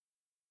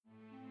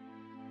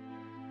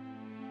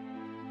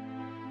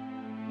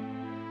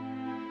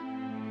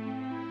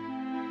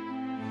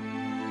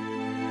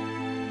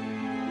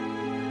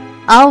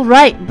All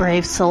right,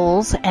 brave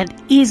souls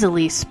and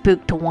easily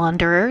spooked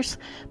wanderers,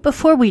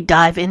 before we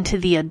dive into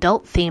the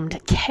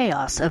adult-themed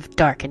chaos of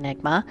Dark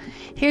Enigma,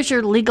 here's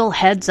your legal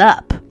heads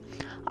up.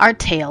 Our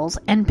tales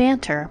and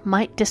banter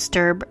might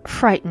disturb,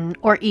 frighten,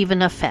 or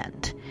even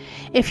offend.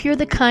 If you're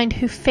the kind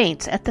who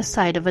faints at the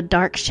sight of a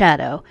dark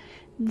shadow,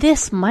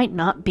 this might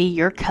not be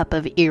your cup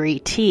of eerie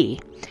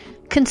tea.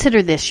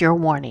 Consider this your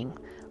warning.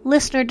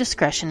 Listener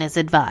discretion is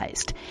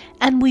advised,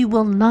 and we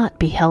will not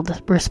be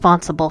held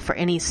responsible for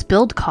any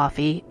spilled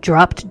coffee,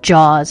 dropped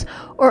jaws,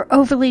 or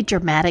overly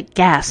dramatic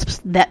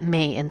gasps that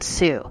may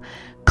ensue.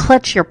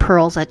 Clutch your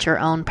pearls at your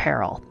own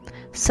peril.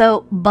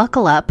 So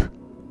buckle up,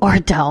 or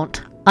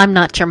don't. I'm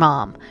not your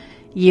mom.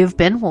 You've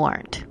been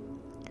warned.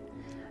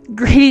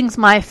 Greetings,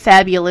 my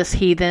fabulous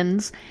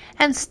heathens,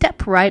 and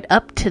step right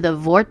up to the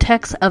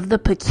vortex of the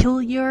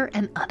peculiar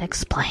and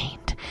unexplained.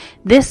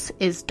 This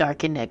is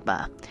Dark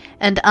Enigma,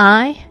 and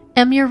I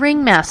am your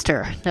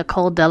ringmaster,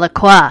 Nicole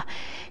Delacroix,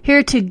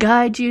 here to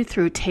guide you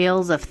through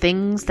tales of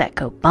things that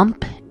go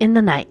bump in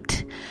the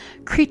night,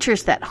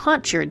 creatures that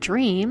haunt your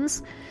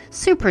dreams,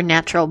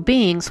 supernatural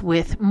beings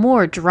with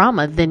more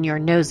drama than your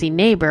nosy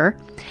neighbor,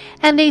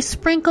 and a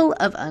sprinkle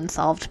of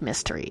unsolved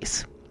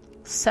mysteries.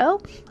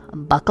 So,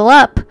 buckle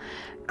up,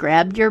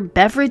 grab your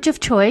beverage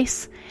of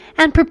choice,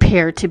 and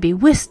prepare to be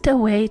whisked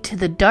away to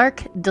the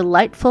dark,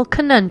 delightful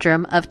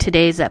conundrum of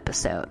today's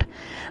episode.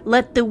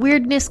 Let the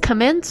weirdness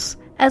commence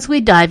as we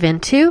dive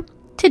into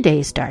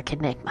today's Dark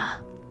Enigma.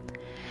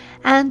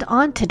 And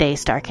on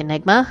today's Dark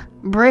Enigma,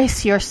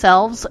 brace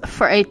yourselves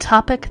for a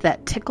topic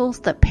that tickles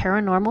the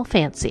paranormal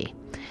fancy.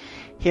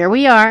 Here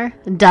we are,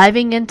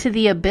 diving into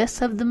the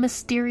abyss of the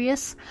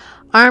mysterious,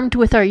 armed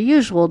with our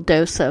usual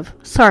dose of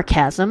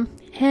sarcasm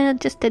and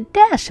just a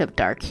dash of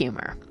dark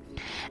humor.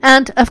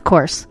 And, of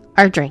course,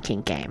 our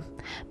drinking game.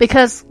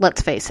 Because,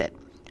 let's face it,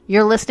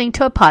 you're listening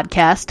to a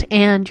podcast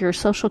and your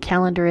social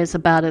calendar is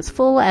about as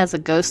full as a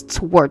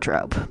ghost's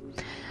wardrobe.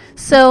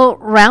 So,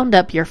 round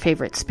up your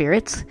favorite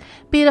spirits,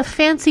 be it a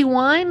fancy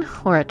wine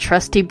or a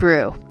trusty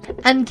brew,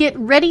 and get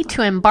ready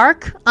to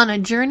embark on a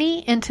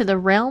journey into the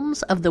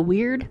realms of the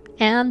weird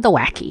and the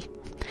wacky.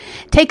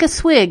 Take a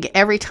swig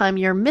every time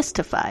you're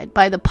mystified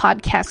by the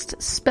podcast's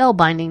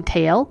spellbinding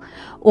tale,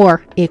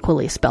 or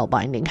equally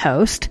spellbinding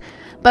host.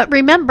 But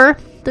remember,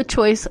 the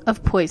choice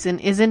of poison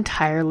is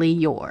entirely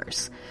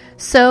yours.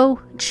 So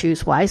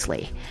choose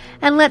wisely,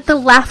 and let the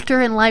laughter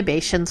and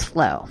libations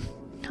flow.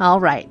 All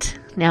right,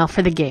 now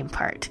for the game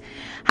part.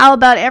 How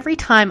about every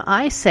time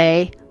I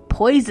say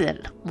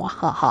poison,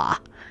 wahaha,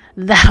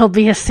 that'll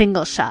be a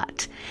single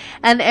shot.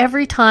 And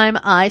every time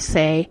I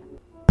say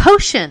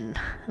potion,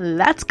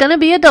 that's gonna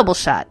be a double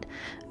shot.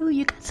 Ooh,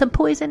 you got some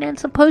poison and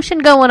some potion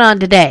going on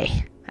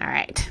today. All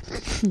right.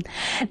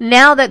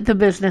 Now that the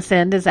business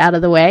end is out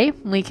of the way,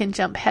 we can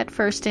jump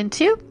headfirst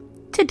into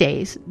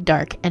today's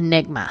Dark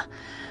Enigma.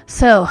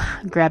 So,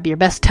 grab your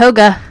best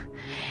toga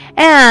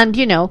and,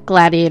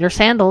 gladiator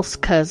sandals,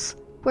 because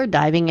we're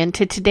diving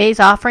into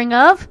today's offering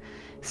of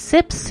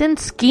Sips and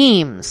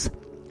Schemes,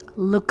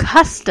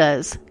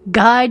 Locusta's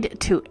Guide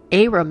to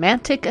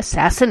Aromantic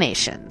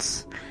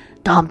Assassinations.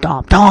 Dom,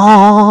 dom,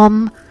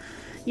 dom.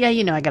 Yeah,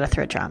 I gotta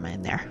throw drama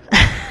in there.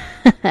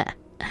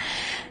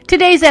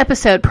 Today's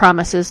episode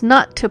promises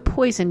not to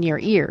poison your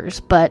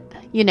ears, but,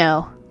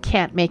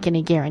 can't make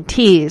any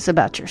guarantees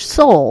about your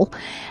soul,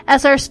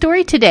 as our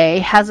story today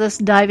has us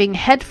diving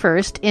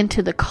headfirst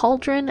into the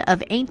cauldron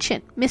of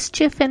ancient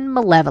mischief and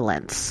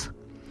malevolence.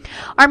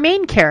 Our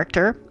main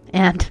character,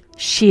 and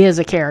she is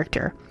a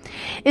character,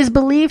 is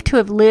believed to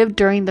have lived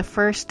during the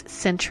 1st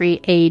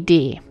century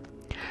AD.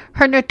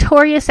 Her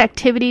notorious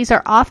activities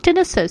are often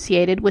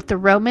associated with the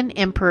Roman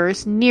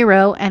emperors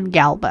Nero and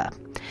Galba,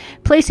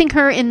 placing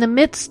her in the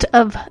midst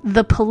of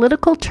the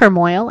political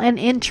turmoil and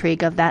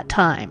intrigue of that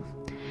time.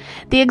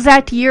 The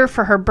exact year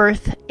for her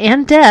birth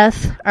and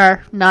death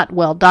are not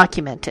well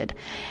documented,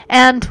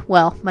 and,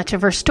 much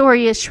of her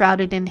story is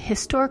shrouded in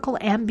historical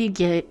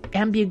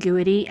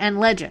ambiguity and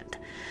legend.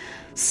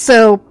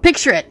 So,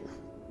 picture it.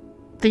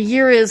 The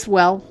year is,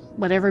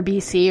 whatever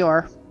BC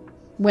or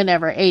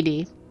whenever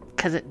AD,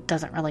 because it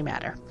doesn't really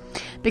matter.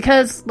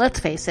 Because, let's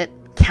face it,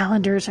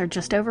 calendars are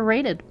just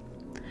overrated.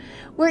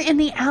 We're in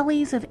the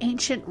alleys of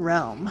ancient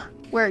Rome,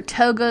 where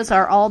togas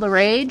are all the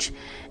rage,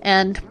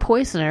 and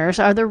poisoners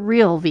are the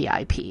real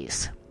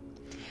VIPs.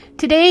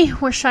 Today,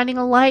 we're shining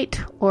a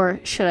light, or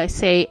should I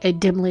say a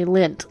dimly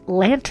lit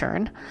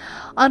lantern,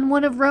 on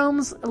one of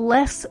Rome's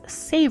less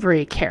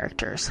savory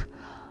characters,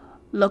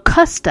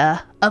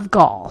 Locusta of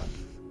Gaul.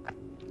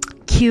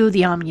 Cue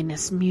the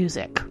ominous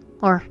music.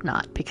 Or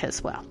not,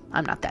 because,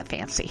 I'm not that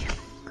fancy.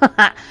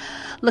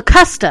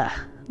 Locusta,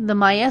 the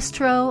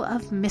maestro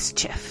of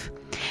mischief,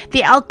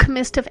 the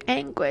alchemist of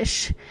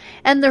anguish,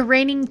 and the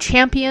reigning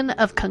champion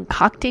of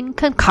concocting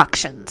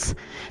concoctions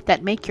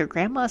that make your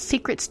grandma's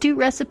secret stew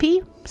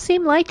recipe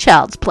seem like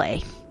child's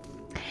play.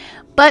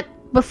 But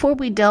before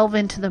we delve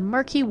into the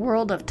murky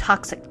world of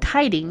toxic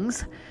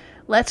tidings,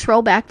 let's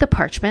roll back the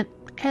parchment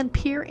and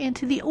peer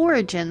into the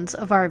origins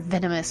of our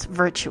venomous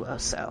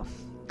virtuoso.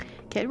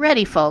 Get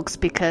ready, folks,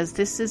 because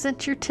this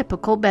isn't your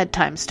typical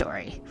bedtime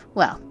story.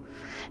 Well,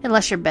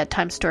 unless your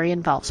bedtime story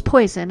involves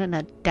poison and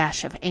a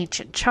dash of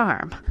ancient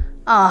charm.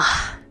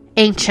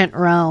 Ancient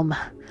Rome,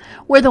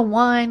 where the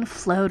wine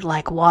flowed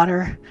like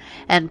water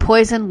and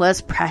poison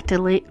was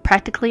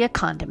practically a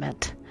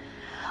condiment.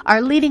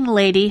 Our leading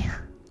lady,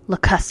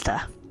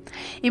 Locusta,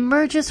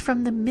 emerges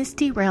from the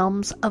misty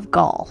realms of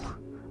Gaul.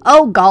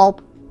 Oh,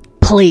 Gaul,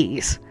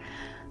 please!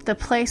 The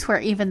place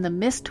where even the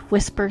mist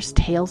whispers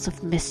tales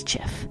of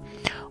mischief.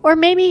 Or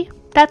maybe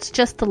that's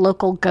just the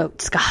local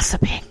goats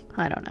gossiping.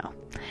 I don't know.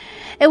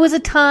 It was a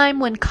time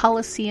when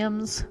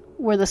colosseums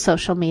were the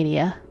social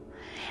media,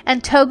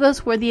 and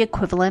togas were the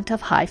equivalent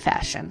of high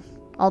fashion.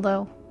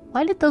 Although,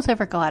 why did those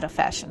ever go out of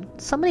fashion?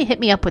 Somebody hit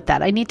me up with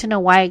that. I need to know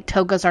why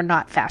togas are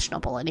not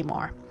fashionable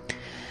anymore.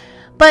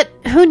 But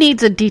who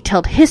needs a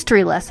detailed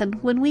history lesson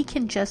when we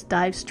can just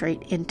dive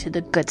straight into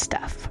the good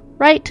stuff,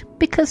 right?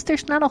 Because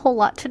there's not a whole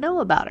lot to know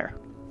about her.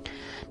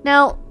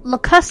 Now,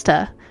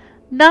 Locusta,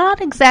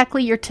 not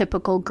exactly your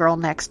typical girl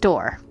next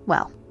door.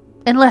 Well,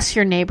 unless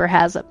your neighbor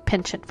has a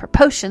penchant for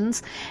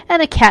potions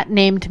and a cat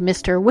named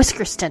Mr.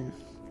 Whiskerston.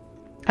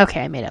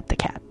 Okay, I made up the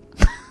cat.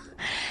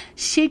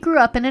 She grew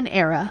up in an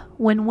era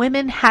when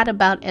women had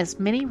about as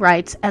many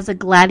rights as a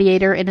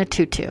gladiator in a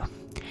tutu.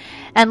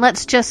 And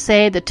let's just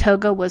say the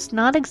toga was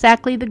not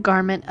exactly the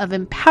garment of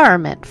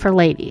empowerment for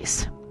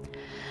ladies.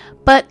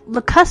 But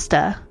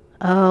Locusta,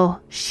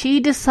 she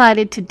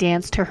decided to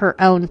dance to her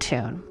own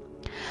tune.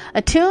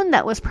 A tune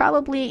that was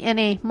probably in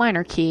a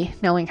minor key,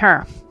 knowing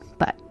her,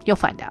 but you'll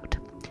find out.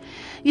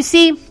 You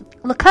see,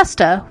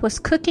 Locusta was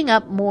cooking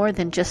up more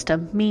than just a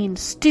mean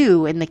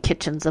stew in the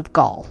kitchens of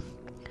Gaul.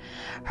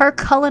 Her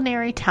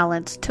culinary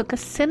talents took a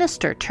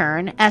sinister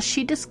turn as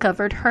she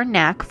discovered her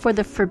knack for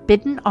the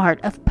forbidden art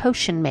of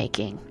potion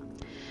making.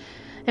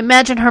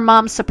 Imagine her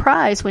mom's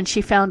surprise when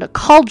she found a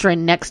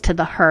cauldron next to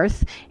the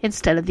hearth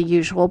instead of the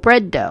usual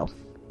bread dough.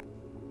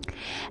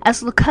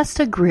 As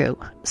Locusta grew,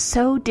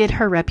 so did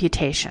her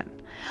reputation.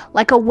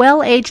 Like a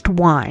well-aged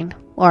wine,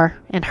 or,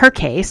 in her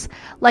case,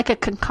 like a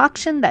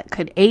concoction that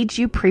could age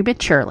you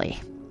prematurely.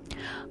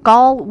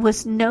 Gaul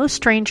was no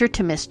stranger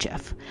to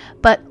mischief,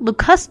 but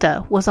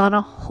Locusta was on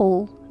a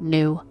whole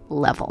new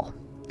level.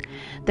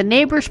 The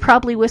neighbors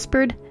probably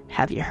whispered,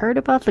 "Have you heard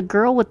about the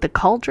girl with the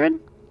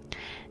cauldron?"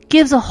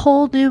 Gives a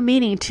whole new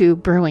meaning to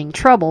brewing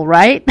trouble,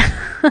 right?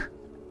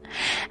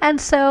 And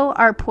so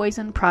our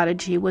poison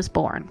prodigy was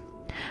born,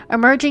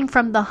 emerging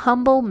from the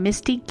humble,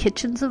 misty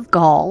kitchens of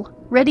Gaul,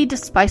 ready to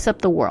spice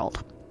up the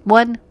world,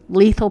 one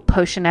lethal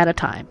potion at a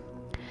time.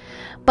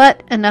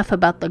 But enough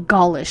about the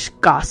Gaulish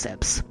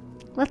gossips.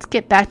 Let's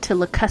get back to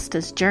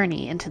Locusta's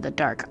journey into the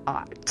dark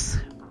arts.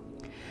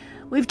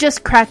 We've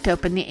just cracked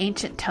open the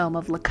ancient tome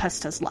of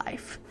Locusta's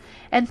life,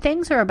 and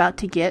things are about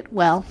to get,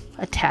 well,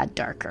 a tad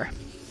darker.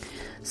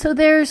 So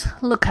there's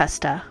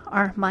Locusta,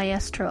 our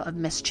maestro of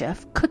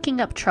mischief, cooking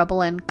up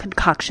trouble and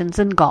concoctions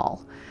in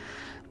Gaul.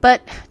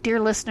 But, dear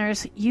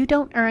listeners, you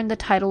don't earn the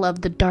title of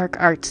the dark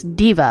arts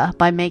diva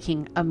by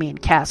making a mean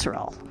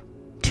casserole.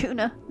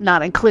 Tuna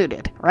not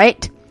included,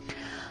 right?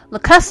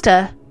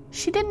 Locusta,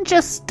 she didn't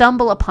just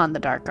stumble upon the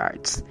dark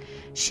arts.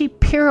 She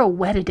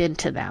pirouetted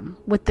into them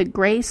with the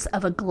grace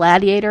of a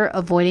gladiator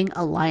avoiding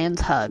a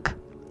lion's hug.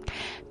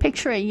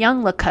 Picture a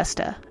young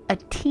Locusta, a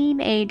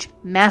teenage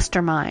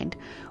mastermind,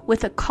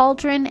 with a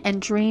cauldron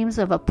and dreams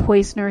of a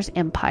poisoner's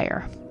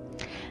empire.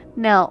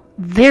 Now,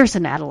 there's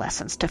an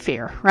adolescence to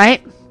fear,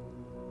 right?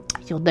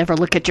 You'll never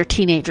look at your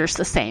teenagers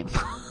the same.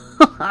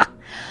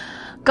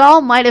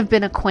 Gaul might have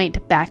been a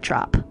quaint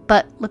backdrop,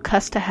 but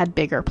Locusta had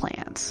bigger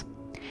plans.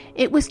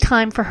 It was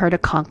time for her to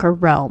conquer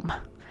Rome.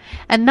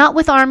 And not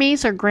with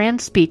armies or grand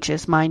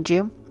speeches, mind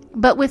you,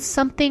 but with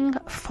something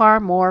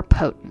far more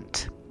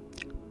potent.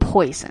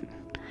 Poison.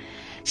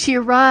 She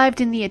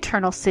arrived in the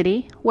Eternal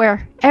City,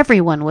 where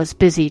everyone was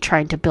busy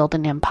trying to build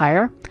an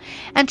empire,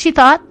 and she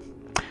thought,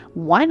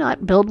 why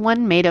not build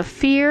one made of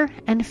fear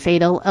and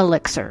fatal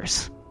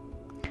elixirs?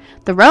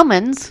 The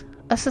Romans,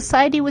 a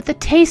society with a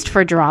taste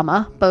for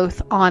drama,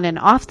 both on and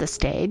off the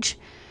stage,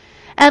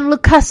 and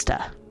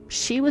Locusta,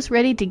 she was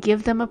ready to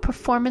give them a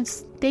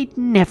performance they'd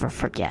never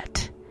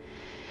forget.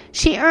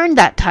 She earned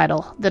that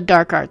title, the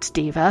Dark Arts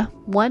Diva,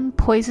 one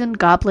poisoned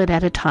goblet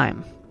at a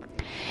time.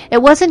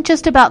 It wasn't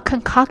just about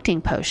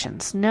concocting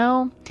potions,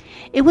 no.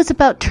 It was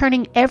about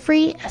turning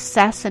every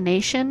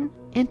assassination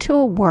into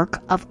a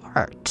work of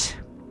art.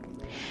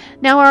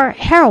 Now, our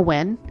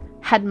heroine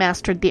had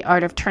mastered the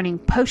art of turning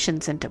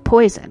potions into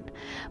poison,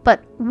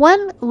 but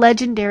one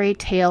legendary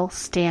tale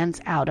stands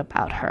out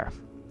about her.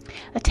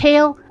 A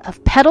tale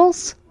of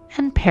petals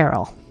and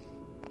peril.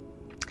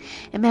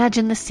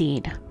 Imagine the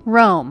scene.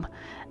 Rome,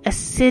 a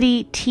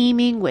city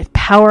teeming with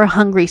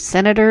power-hungry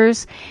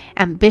senators,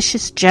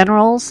 ambitious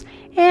generals,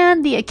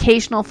 and the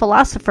occasional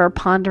philosopher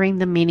pondering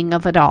the meaning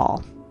of it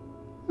all.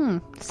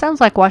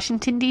 Sounds like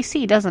Washington,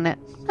 D.C., doesn't it?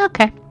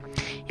 Okay.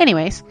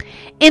 Anyways,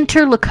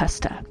 enter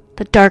Locusta,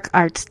 the dark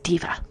arts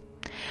diva,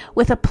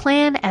 with a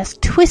plan as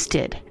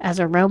twisted as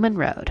a Roman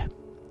road.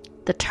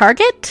 The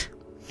target?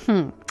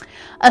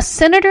 a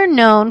senator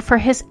known for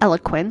his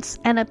eloquence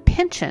and a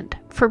penchant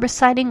for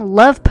reciting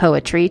love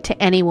poetry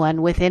to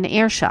anyone within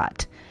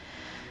earshot.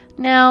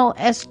 Now,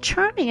 as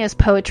charming as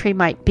poetry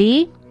might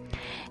be,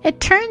 it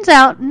turns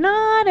out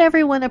not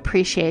everyone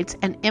appreciates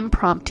an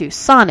impromptu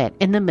sonnet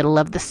in the middle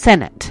of the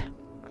Senate.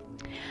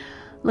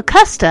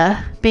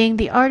 Locusta, being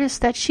the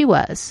artist that she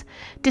was,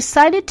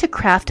 decided to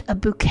craft a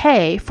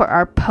bouquet for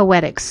our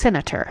poetic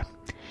senator.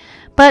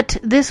 But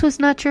this was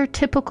not your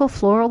typical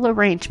floral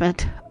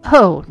arrangement.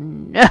 Oh,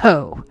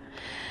 no!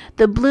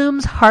 The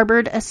blooms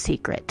harbored a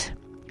secret.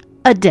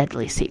 A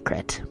deadly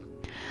secret.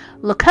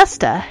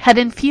 Locusta had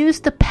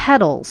infused the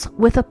petals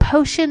with a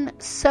potion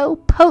so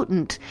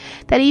potent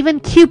that even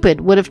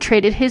Cupid would have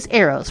traded his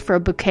arrows for a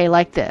bouquet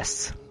like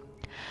this.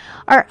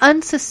 Our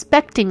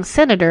unsuspecting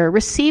senator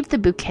received the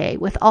bouquet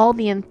with all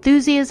the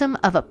enthusiasm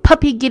of a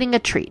puppy getting a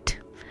treat.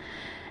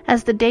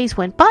 As the days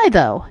went by,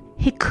 though,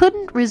 he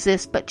couldn't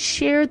resist but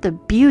share the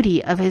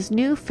beauty of his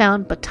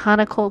newfound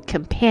botanical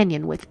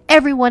companion with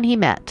everyone he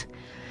met.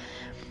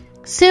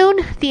 Soon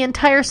the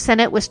entire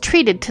Senate was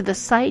treated to the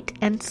sight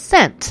and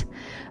scent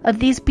of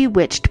these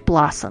bewitched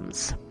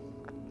blossoms.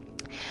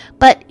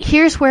 But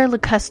here's where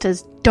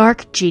Locusta's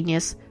dark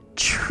genius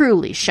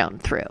truly shone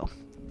through.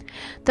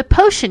 The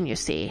potion, you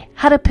see,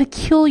 had a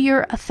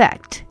peculiar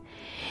effect.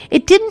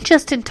 It didn't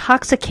just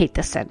intoxicate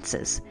the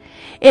senses.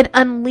 It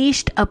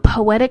unleashed a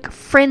poetic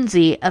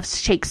frenzy of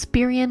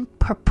Shakespearean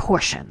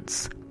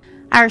proportions.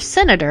 Our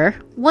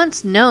senator,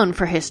 once known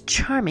for his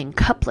charming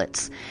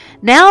couplets,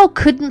 now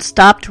couldn't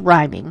stop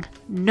rhyming,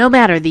 no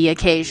matter the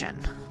occasion.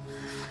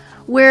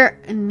 We're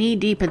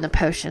knee-deep in the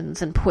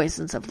potions and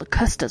poisons of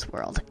Locusta's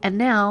world, and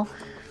now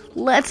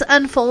let's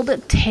unfold a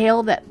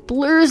tale that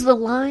blurs the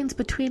lines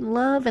between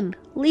love and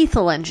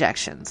lethal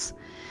injections.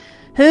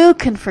 Who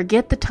can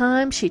forget the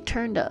time she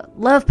turned a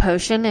love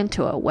potion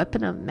into a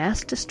weapon of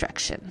mass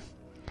destruction?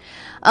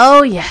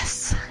 Oh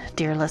yes,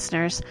 dear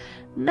listeners,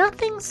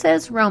 nothing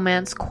says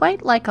romance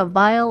quite like a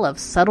vial of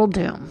subtle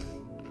doom.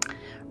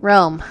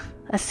 Rome,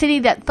 a city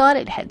that thought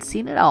it had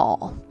seen it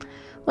all.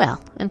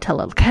 Well, until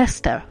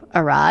Locusta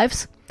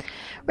arrives,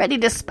 ready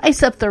to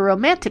spice up the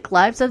romantic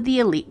lives of the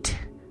elite.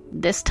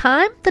 This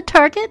time, the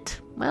target,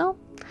 well,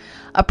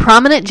 a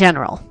prominent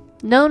general,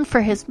 known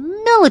for his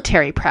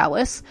military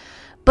prowess,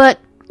 but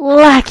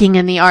lacking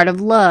in the art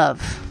of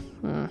love.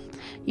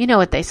 You know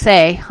what they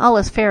say, all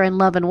is fair in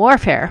love and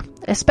warfare,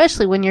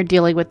 especially when you're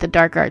dealing with the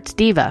dark arts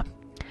diva.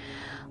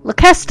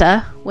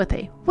 Locusta, with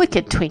a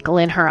wicked twinkle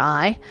in her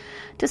eye,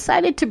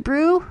 decided to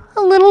brew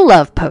a little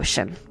love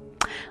potion.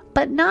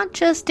 But not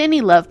just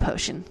any love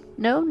potion.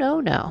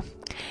 No.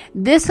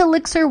 This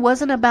elixir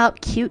wasn't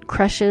about cute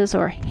crushes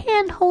or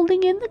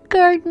hand-holding in the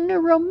garden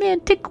or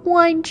romantic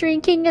wine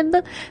drinking and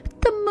the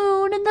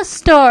moon and the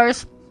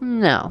stars.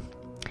 No.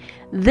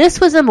 This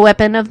was a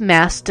weapon of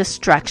mass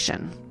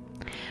destruction,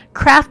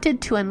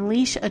 crafted to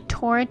unleash a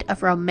torrent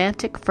of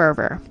romantic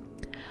fervor.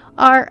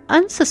 Our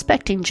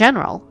unsuspecting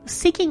general,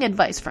 seeking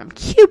advice from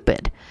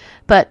Cupid,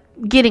 but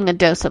getting a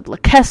dose of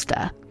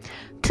Locusta,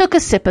 took a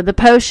sip of the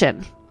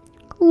potion.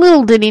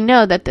 Little did he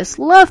know that this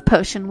love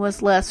potion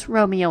was less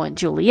Romeo and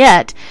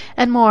Juliet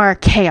and more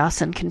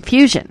chaos and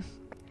confusion.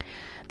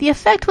 The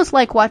effect was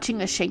like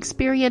watching a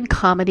Shakespearean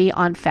comedy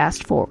on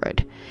fast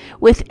forward,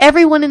 with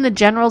everyone in the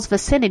general's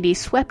vicinity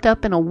swept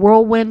up in a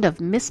whirlwind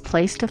of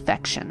misplaced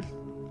affection.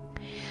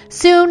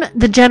 Soon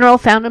the general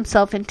found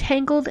himself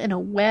entangled in a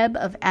web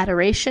of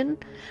adoration,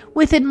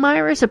 with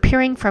admirers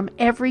appearing from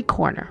every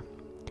corner.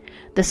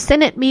 The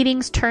Senate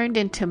meetings turned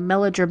into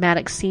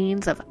melodramatic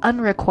scenes of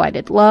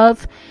unrequited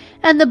love,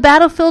 and the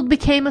battlefield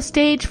became a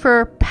stage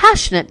for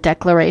passionate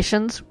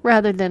declarations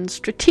rather than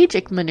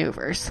strategic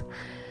maneuvers.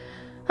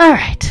 All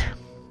right,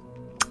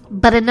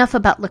 but enough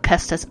about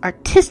Locusta's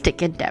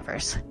artistic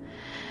endeavors.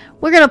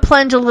 We're going to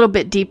plunge a little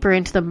bit deeper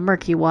into the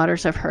murky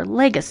waters of her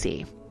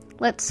legacy.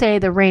 Let's say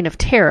the reign of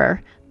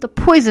terror, the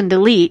poisoned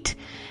elite,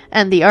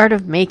 and the art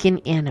of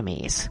making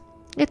enemies.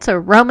 It's a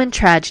Roman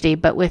tragedy,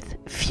 but with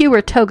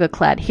fewer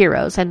toga-clad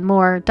heroes and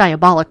more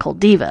diabolical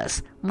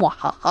divas.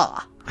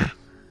 Mwahaha.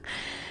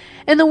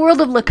 In the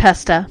world of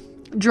Locusta,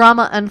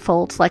 drama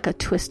unfolds like a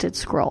twisted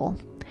scroll,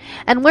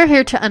 and we're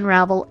here to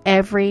unravel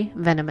every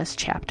venomous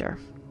chapter.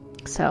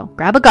 So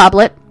grab a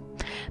goblet,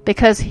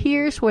 because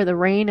here's where the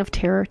reign of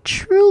terror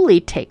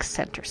truly takes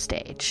center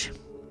stage.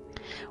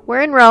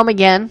 We're in Rome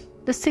again,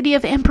 the city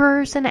of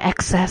emperors and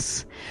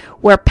excess,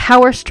 where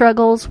power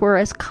struggles were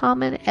as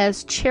common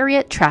as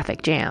chariot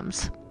traffic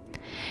jams.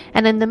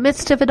 And in the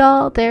midst of it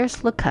all,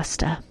 there's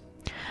Locusta.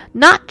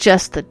 Not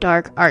just the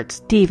dark arts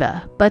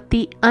diva, but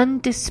the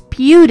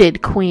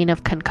undisputed queen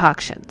of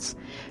concoctions,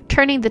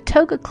 turning the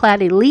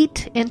toga-clad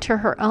elite into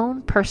her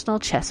own personal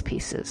chess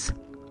pieces.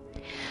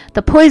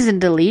 The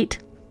poisoned elite,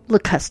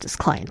 Locusta's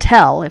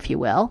clientele, if you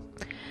will,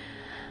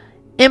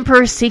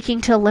 emperors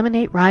seeking to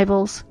eliminate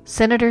rivals,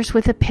 senators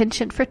with a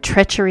penchant for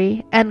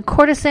treachery, and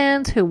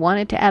courtesans who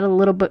wanted to add a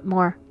little bit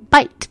more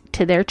bite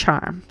to their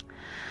charm.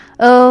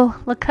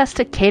 Oh,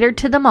 Locusta catered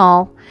to them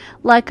all,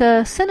 like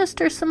a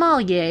sinister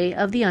sommelier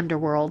of the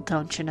underworld,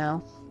 don't you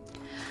know?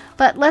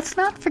 But let's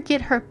not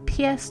forget her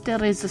pièce de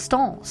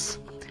résistance,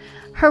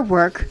 her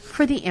work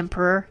for the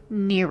Emperor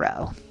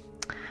Nero.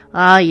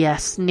 Ah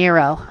yes,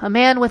 Nero, a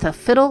man with a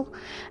fiddle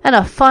and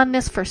a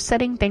fondness for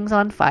setting things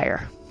on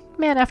fire.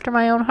 Man after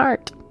my own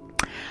heart.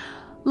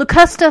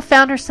 Locusta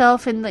found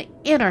herself in the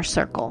inner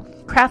circle,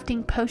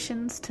 crafting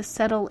potions to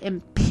settle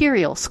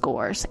imperial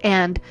scores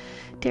and,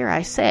 dare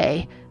I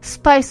say,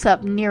 spice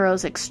up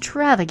Nero's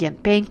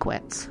extravagant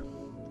banquets.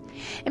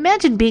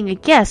 Imagine being a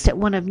guest at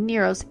one of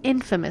Nero's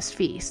infamous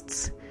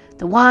feasts.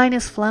 The wine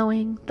is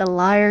flowing, the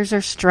lyres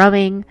are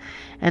strumming,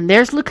 and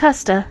there's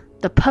Locusta,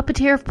 the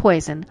puppeteer of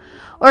poison,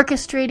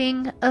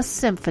 orchestrating a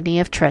symphony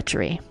of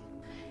treachery.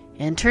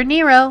 Enter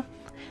Nero,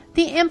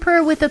 the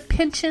emperor with a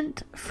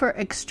penchant for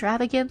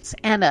extravagance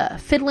and a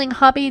fiddling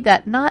hobby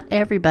that not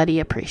everybody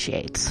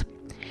appreciates.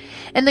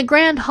 In the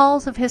grand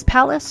halls of his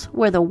palace,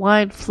 where the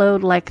wine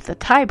flowed like the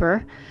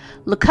Tiber,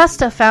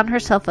 Locusta found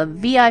herself a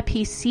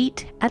VIP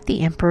seat at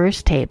the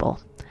emperor's table.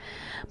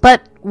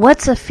 But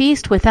what's a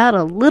feast without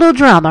a little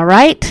drama,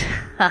 right?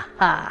 Ha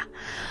ha!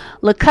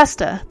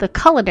 Locusta, the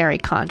culinary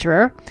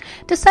conjurer,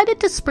 decided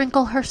to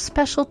sprinkle her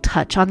special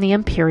touch on the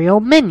imperial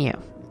menu.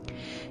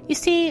 You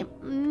see,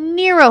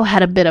 Nero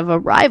had a bit of a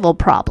rival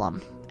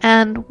problem,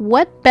 and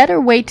what better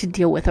way to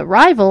deal with a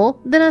rival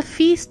than a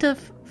feast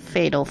of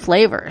fatal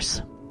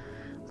flavors?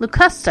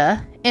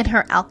 Locusta, in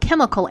her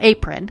alchemical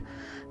apron,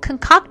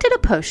 concocted a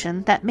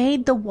potion that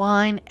made the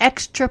wine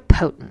extra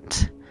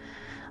potent.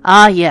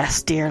 Ah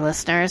yes, dear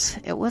listeners,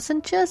 it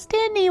wasn't just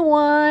any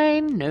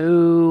wine,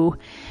 no.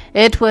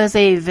 It was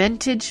a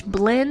vintage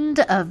blend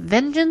of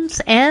vengeance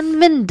and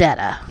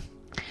vendetta.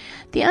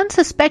 The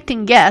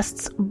unsuspecting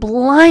guests,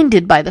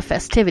 blinded by the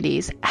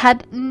festivities,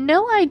 had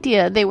no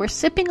idea they were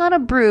sipping on a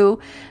brew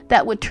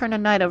that would turn a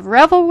night of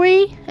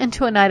revelry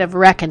into a night of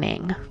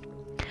reckoning.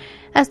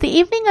 As the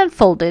evening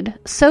unfolded,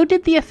 so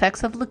did the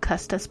effects of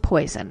Locusta's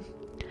poison.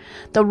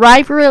 The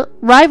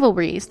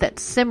rivalries that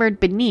simmered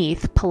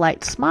beneath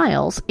polite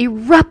smiles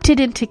erupted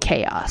into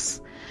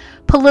chaos.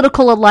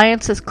 Political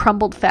alliances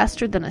crumbled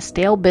faster than a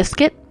stale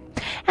biscuit,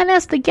 and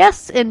as the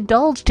guests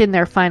indulged in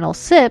their final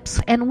sips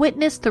and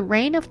witnessed the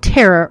reign of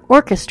terror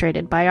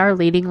orchestrated by our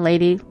leading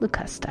lady,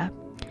 Locusta.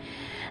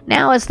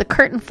 Now, as the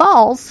curtain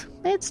falls,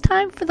 it's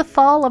time for the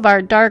fall of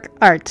our dark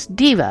arts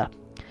diva.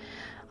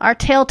 Our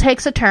tale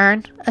takes a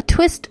turn, a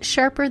twist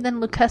sharper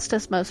than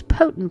Locusta's most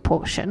potent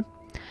potion.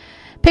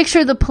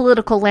 Picture the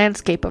political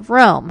landscape of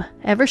Rome,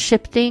 ever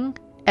shifting,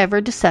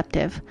 ever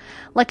deceptive,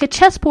 like a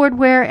chessboard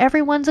where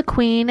everyone's a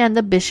queen and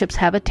the bishops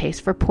have a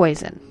taste for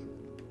poison.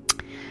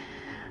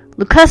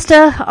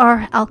 Locusta,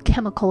 our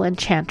alchemical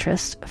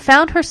enchantress,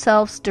 found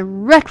herself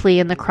directly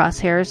in the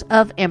crosshairs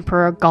of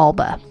Emperor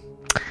Galba.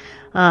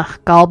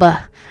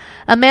 Galba,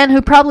 a man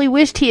who probably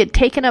wished he had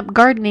taken up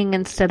gardening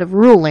instead of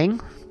ruling,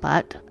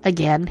 but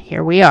again,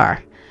 here we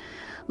are.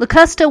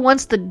 Locusta,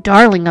 once the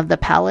darling of the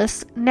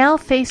palace, now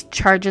faced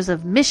charges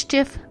of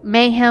mischief,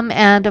 mayhem,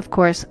 and, of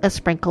course, a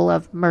sprinkle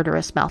of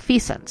murderous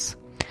malfeasance.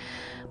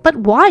 But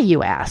why,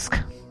 you ask?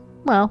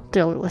 Well,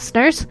 dear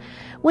listeners,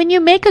 when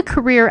you make a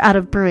career out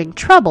of brewing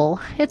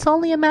trouble, it's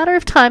only a matter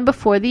of time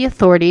before the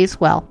authorities,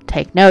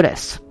 take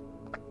notice.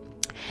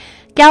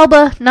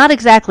 Galba, not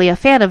exactly a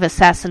fan of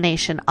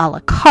assassination a la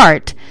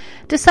carte,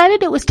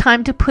 decided it was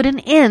time to put an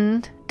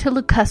end to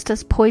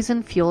Locusta's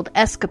poison-fueled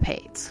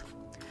escapades.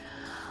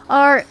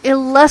 Our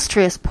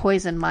illustrious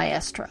poison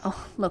maestro,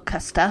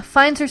 Locusta,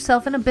 finds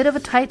herself in a bit of a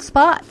tight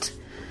spot,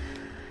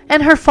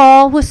 and her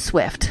fall was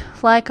swift,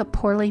 like a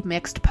poorly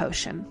mixed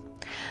potion.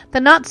 The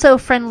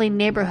not-so-friendly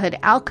neighborhood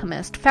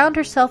alchemist found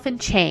herself in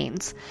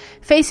chains,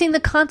 facing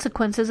the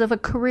consequences of a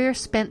career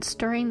spent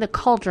stirring the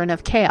cauldron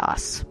of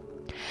chaos.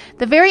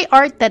 The very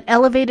art that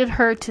elevated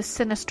her to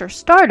sinister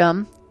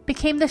stardom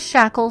became the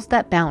shackles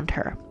that bound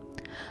her.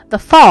 The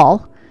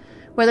fall,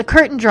 where the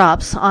curtain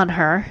drops on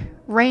her,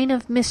 reign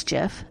of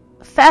mischief,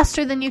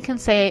 faster than you can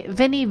say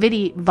veni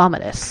vidi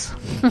vomitus.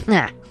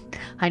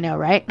 I know,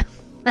 right?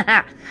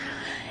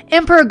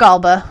 Emperor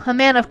Galba, a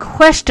man of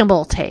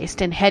questionable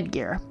taste in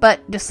headgear,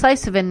 but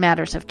decisive in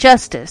matters of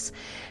justice,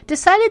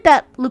 decided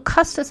that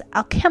Locusta's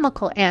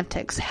alchemical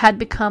antics had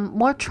become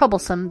more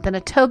troublesome than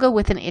a toga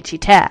with an itchy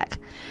tag.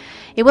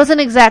 He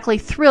wasn't exactly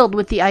thrilled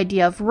with the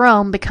idea of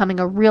Rome becoming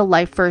a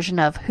real-life version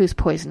of Who's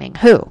Poisoning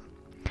Who.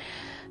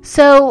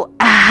 So,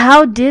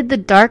 how did the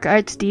dark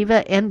arts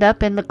diva end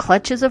up in the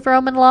clutches of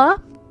Roman law?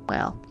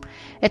 Well,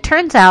 it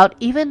turns out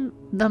even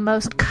the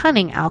most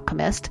cunning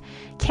alchemist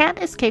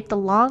can't escape the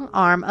long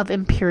arm of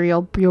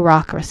imperial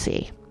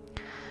bureaucracy.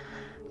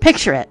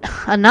 Picture it,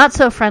 a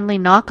not-so-friendly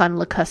knock on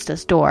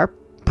Locusta's door,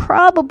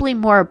 probably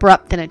more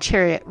abrupt than a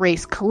chariot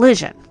race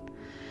collision.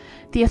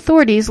 The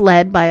authorities,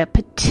 led by a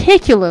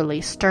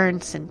particularly stern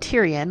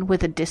centurion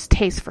with a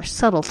distaste for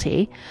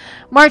subtlety,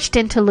 marched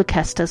into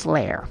Locusta's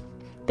lair.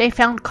 They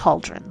found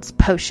cauldrons,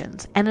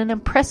 potions, and an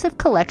impressive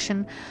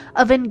collection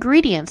of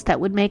ingredients that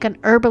would make an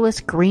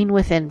herbalist green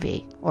with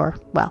envy. Or,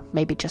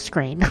 maybe just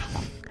green.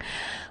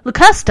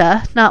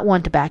 Locusta, not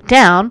one to back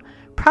down,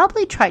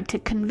 probably tried to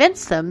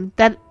convince them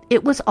that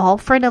it was all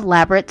for an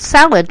elaborate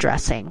salad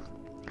dressing.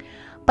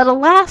 But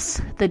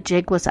alas, the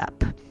jig was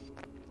up.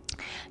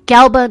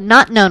 Galba,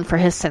 not known for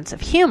his sense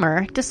of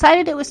humor,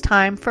 decided it was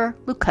time for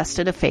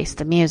Locusta to face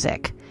the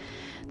music.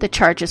 The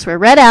charges were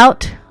read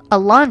out, a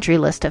laundry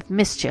list of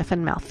mischief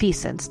and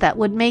malfeasance that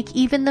would make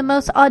even the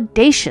most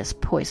audacious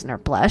poisoner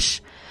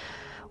blush.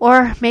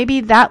 Or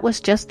maybe that was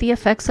just the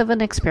effects of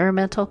an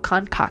experimental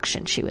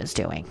concoction she was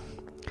doing.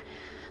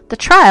 The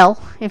trial,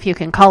 if you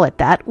can call it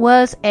that,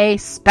 was a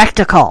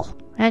spectacle.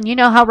 And you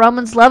know how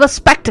Romans love a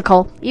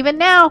spectacle. Even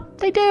now,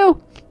 they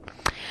do.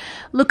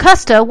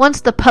 Locusta,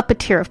 once the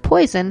puppeteer of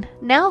poison,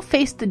 now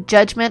faced the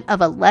judgment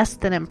of a less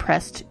than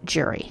impressed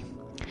jury.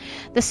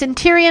 The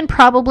centurion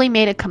probably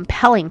made a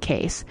compelling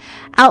case,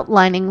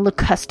 outlining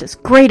Locusta's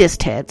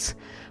greatest hits,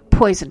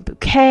 poison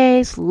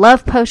bouquets,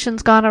 love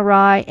potions gone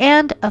awry,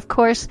 and, of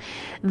course,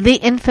 the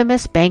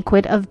infamous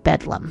banquet of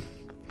Bedlam.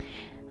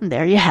 And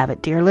there you have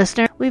it, dear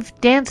listener. We've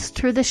danced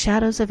through the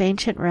shadows of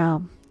ancient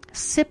Rome,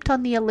 sipped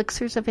on the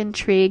elixirs of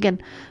intrigue,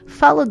 and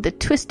followed the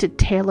twisted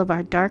tale of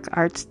our dark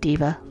arts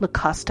diva,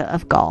 Locusta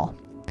of Gaul.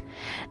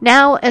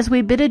 Now, as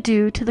we bid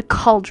adieu to the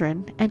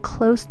cauldron and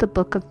close the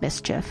book of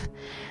mischief,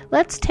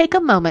 let's take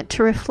a moment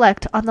to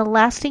reflect on the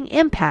lasting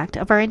impact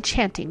of our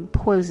enchanting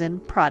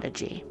poison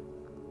prodigy.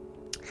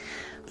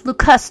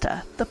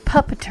 Locusta, the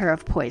puppeteer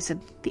of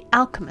poison, the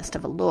alchemist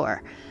of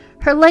allure,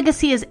 her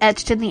legacy is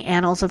etched in the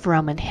annals of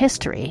Roman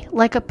history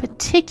like a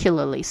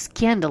particularly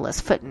scandalous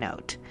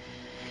footnote.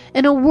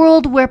 In a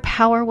world where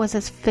power was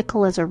as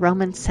fickle as a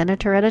Roman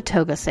senator at a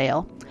toga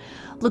sale,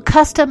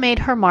 Locusta made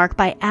her mark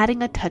by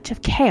adding a touch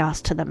of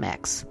chaos to the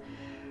mix.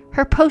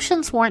 Her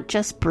potions weren't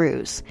just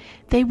brews,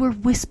 they were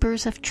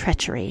whispers of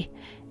treachery,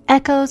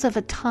 echoes of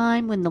a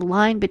time when the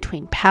line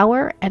between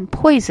power and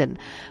poison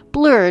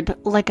blurred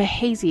like a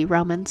hazy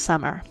Roman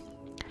summer.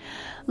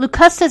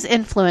 Locusta's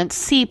influence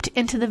seeped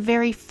into the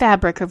very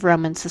fabric of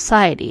Roman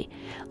society,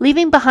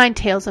 leaving behind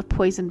tales of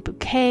poisoned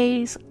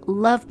bouquets,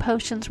 love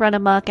potions run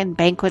amok, and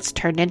banquets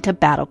turned into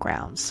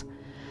battlegrounds.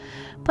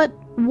 But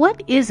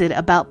what is it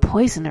about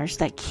poisoners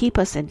that keep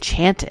us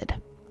enchanted?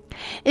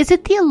 Is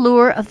it the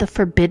allure of the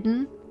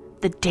forbidden,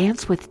 the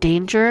dance with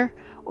danger,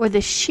 or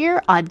the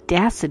sheer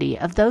audacity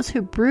of those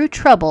who brew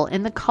trouble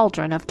in the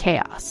cauldron of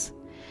chaos?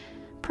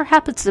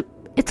 Perhaps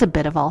it's a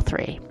bit of all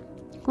three.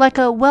 Like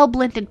a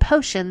well-blended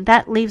potion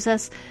that leaves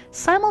us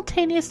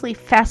simultaneously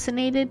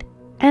fascinated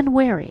and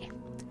wary.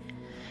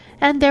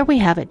 And there we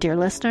have it, dear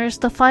listeners,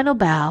 the final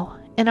bow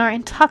in our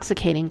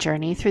intoxicating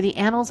journey through the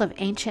annals of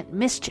ancient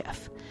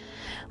mischief.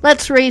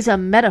 Let's raise a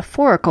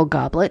metaphorical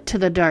goblet to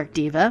the dark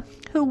diva,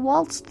 who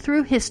waltzed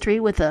through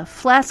history with a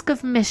flask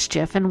of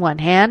mischief in one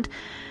hand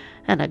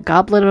and a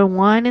goblet of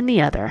wine in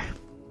the other.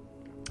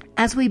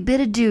 As we bid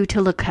adieu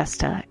to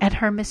Locusta and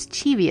her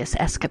mischievous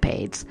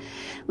escapades,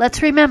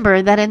 let's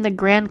remember that in the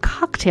grand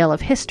cocktail of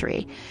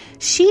history,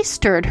 she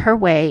stirred her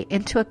way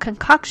into a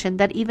concoction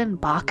that even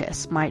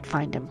Bacchus might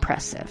find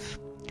impressive.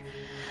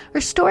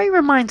 Her story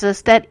reminds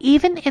us that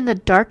even in the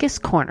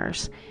darkest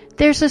corners,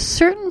 there's a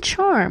certain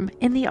charm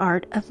in the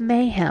art of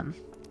mayhem.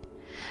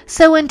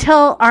 So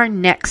until our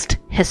next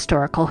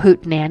historical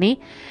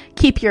hootenanny,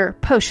 keep your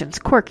potions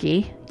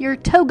quirky, your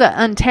toga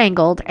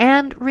untangled,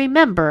 and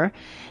remember,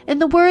 in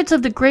the words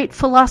of the great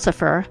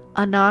philosopher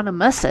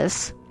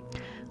Anonymous,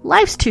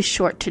 life's too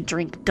short to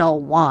drink dull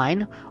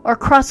wine or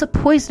cross a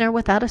poisoner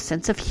without a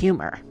sense of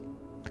humor.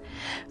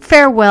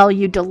 Farewell,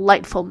 you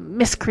delightful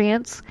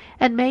miscreants,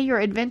 and may your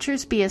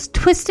adventures be as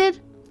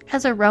twisted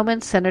as a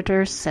Roman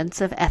senator's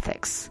sense of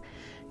ethics.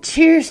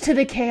 Cheers to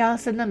the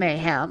chaos and the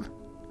mayhem.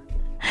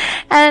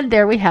 And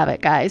there we have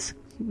it, guys.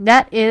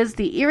 That is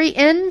the eerie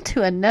end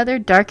to another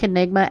Dark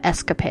Enigma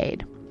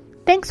escapade.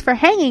 Thanks for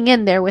hanging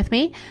in there with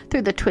me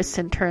through the twists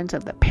and turns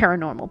of the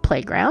paranormal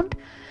playground.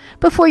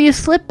 Before you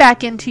slip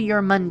back into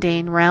your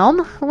mundane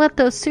realm, let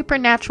those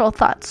supernatural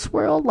thoughts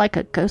swirl like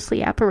a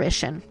ghostly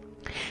apparition.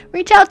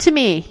 Reach out to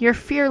me, your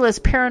fearless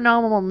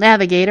paranormal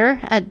navigator,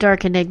 at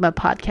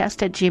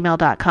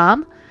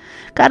darkenigmapodcast@gmail.com.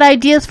 Got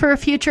ideas for a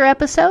future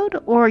episode,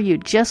 or you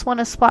just want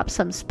to swap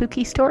some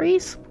spooky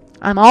stories?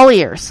 I'm all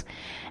ears,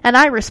 and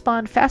I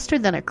respond faster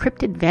than a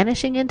cryptid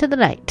vanishing into the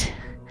night.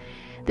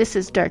 This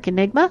is Dark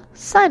Enigma,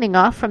 signing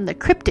off from the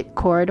cryptic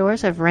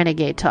corridors of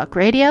Renegade Talk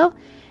Radio.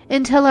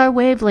 Until our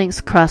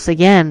wavelengths cross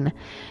again,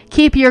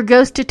 keep your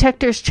ghost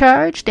detectors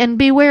charged and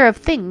beware of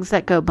things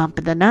that go bump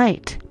in the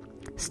night.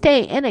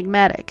 Stay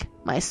enigmatic,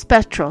 my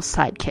spectral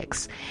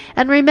sidekicks,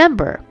 and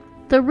remember,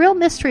 the real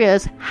mystery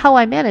is how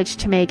I managed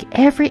to make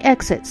every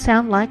exit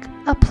sound like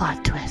a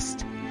plot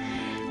twist.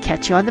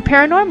 Catch you on the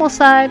paranormal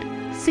side.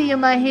 See you,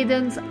 my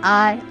heathens.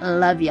 I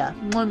love ya.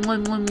 Mwah,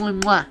 mwah, mwah, mwah,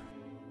 mwah.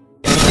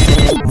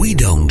 We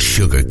don't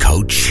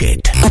sugarcoat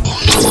shit.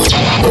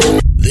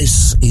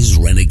 This is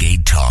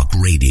Renegade Talk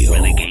Radio.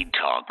 Renegade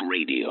Talk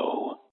Radio.